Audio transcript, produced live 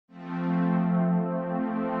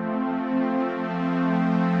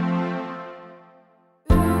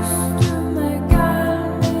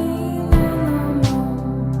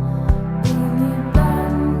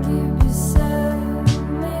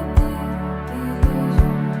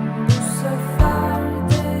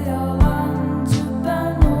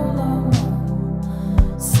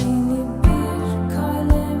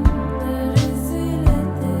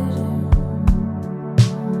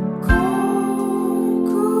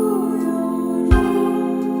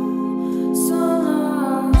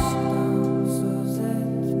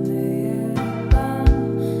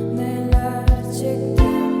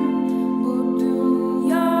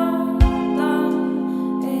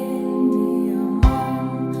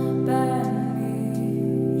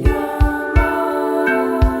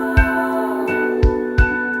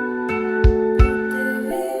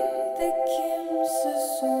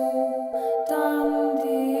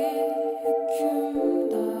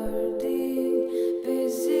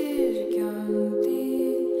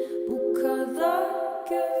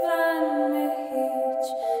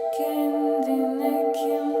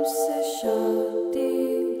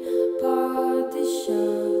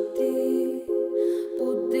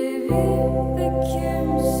devirde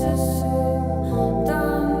kimse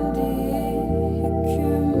sultan değil,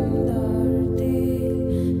 hükümdar değil,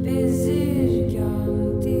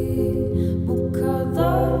 bezirgan değil. Bu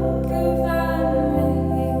kadar güvenme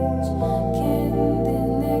hiç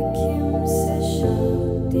kendine, kimse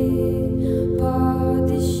şah değil,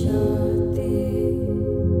 padişah değil.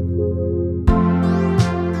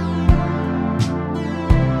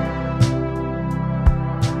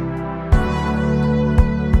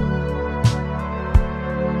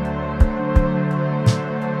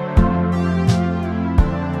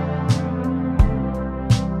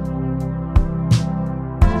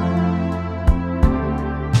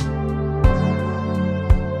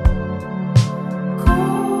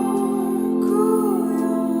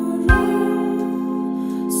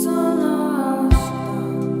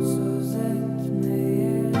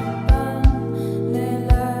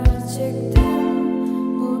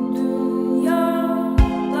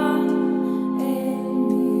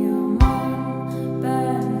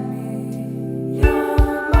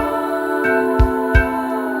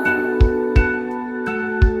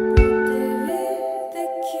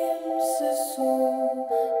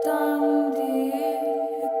 Sultan değil,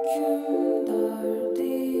 hükümdar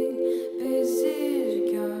değil,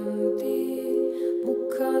 bezirgan değil. Bu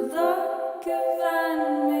kadar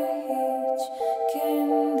güvenme hiç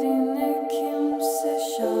kendine, kimse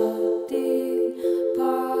şah değil,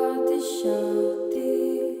 padişah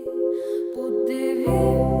değil. Bu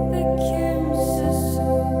devir